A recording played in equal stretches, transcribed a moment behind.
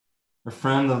A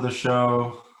friend of the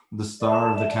show, the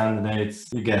star of the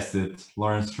candidates, you guessed it,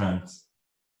 Lawrence Trent.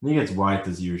 He gets white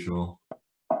as usual.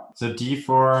 So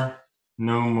d4,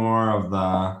 no more of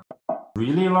the...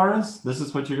 Really, Lawrence? This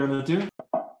is what you're gonna do?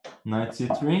 Knight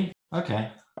c3?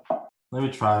 Okay. Let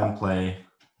me try and play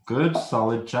good,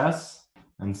 solid chess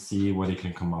and see what he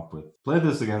can come up with. Played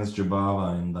this against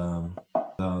Jubava in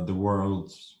the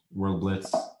World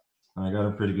Blitz. I got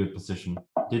a pretty good position.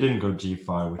 He didn't go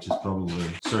g5, which is probably...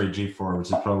 Sorry, g4,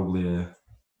 which is probably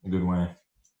a good way.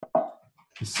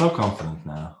 He's so confident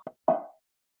now.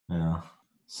 Yeah.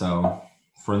 So,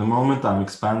 for the moment, I'm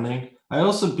expanding. I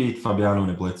also beat Fabiano in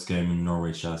a blitz game in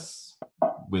Norway chess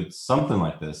with something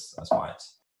like this as white.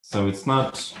 So it's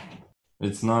not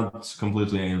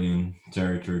completely alien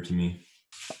territory to me.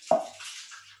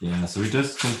 Yeah, so he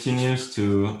just continues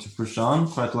to push on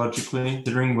quite logically,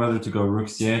 considering whether to go rook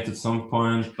c8 at some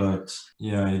point, but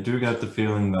yeah, I do get the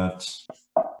feeling that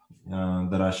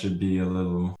that I should be a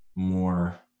little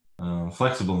more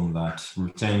flexible in that,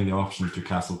 retaining the option to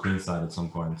castle queenside at some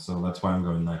point. So that's why I'm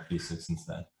going knight b6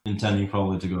 instead, intending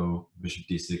probably to go bishop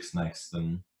d6 next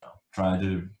and try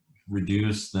to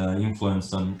reduce the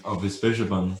influence of his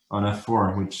bishop on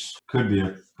f4, which could be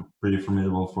a pretty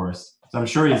formidable force. So I'm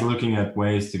sure he's looking at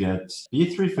ways to get...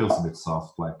 b3 feels a bit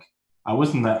soft. Like, I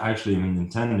wasn't actually even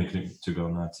intending to go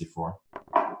knight c4.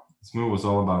 This move was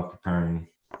all about preparing.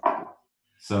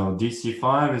 So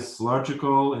dc5 is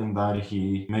logical in that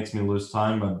he makes me lose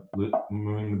time by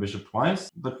moving the bishop twice.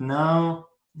 But now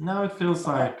it feels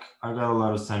like I've got a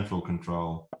lot of central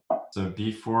control. So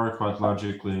b4 quite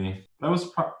logically. I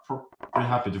was pretty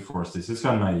happy to force this. He's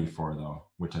got knight e4 though,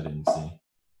 which I didn't see.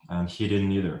 And he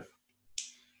didn't either.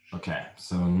 Okay,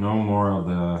 so no more of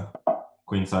the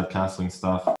queenside castling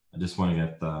stuff. I just want to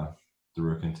get the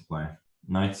rook into play.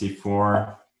 Knight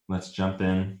c4, let's jump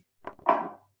in.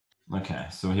 Okay,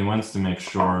 so he wants to make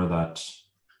sure that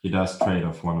he does trade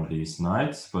off one of these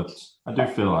knights, but I do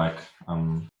feel like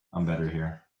I'm better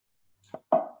here.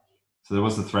 So there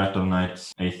was the threat of knight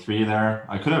a3 there.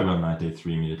 I could have gone knight a3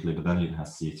 immediately, but then he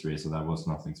has c3, so that was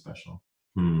nothing special.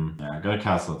 Yeah, I got a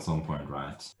castle at some point,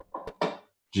 right?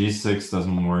 g6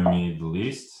 doesn't worry me the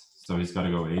least, so he's got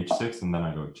to go h6, and then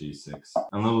I go g6.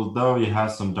 And although he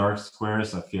has some dark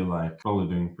squares, I feel like probably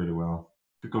doing pretty well.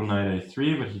 Could go knight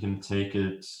a3, but he can take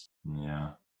it.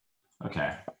 Yeah.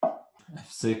 Okay.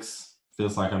 f6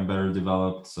 feels like I'm better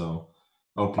developed, so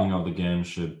opening of the game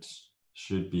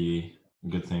should be a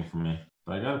good thing for me.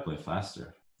 But I gotta play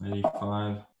faster. Knight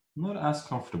e5. Not as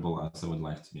comfortable as I would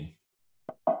like to be.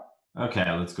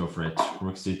 Okay, let's go for it.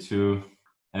 Rook c2,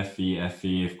 fe,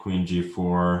 if queen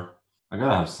g4. I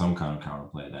gotta have some kind of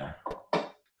counterplay there.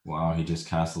 Wow, he just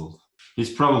castled.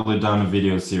 He's probably done a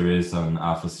video series on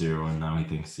Alphazero and now he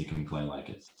thinks he can play like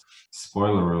it.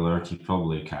 Spoiler alert, he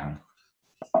probably can.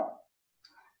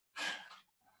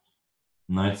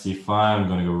 Knight c5, I'm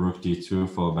gonna go rook d2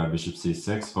 followed by bishop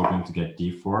c6, hoping to get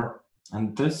d4.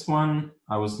 And this one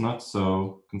I was not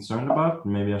so concerned about,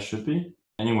 maybe I should be.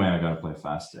 Anyway, I gotta play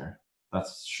faster. That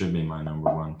should be my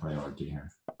 #1 priority here.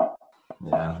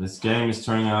 Yeah, this game is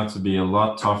turning out to be a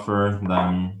lot tougher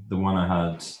than the one I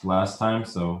had last time,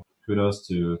 so kudos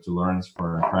to Lawrence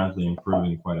for apparently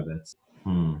improving quite a bit.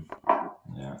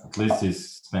 Yeah, at least he's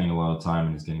spending a lot of time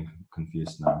and he's getting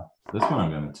confused now. This one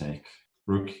I'm gonna take.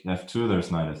 Rook f2,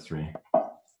 there's knight f3.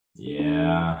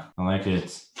 Yeah, I like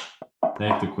it.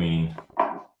 Take the queen.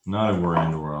 Not a worry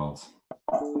in the world.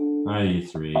 Knight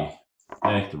e3.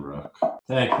 Take the rook.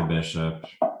 Take the bishop.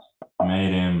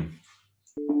 Mate him.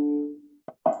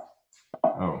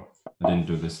 Oh, I didn't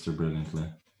do this too brilliantly.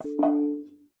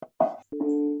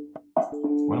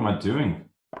 What am I doing?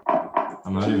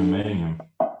 I'm not even mating him.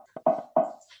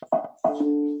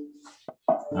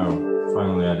 Oh,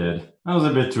 finally I did. That was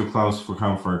a bit too close for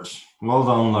comfort. Well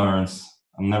done, Lawrence.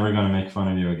 I'm never gonna make fun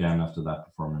of you again after that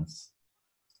performance.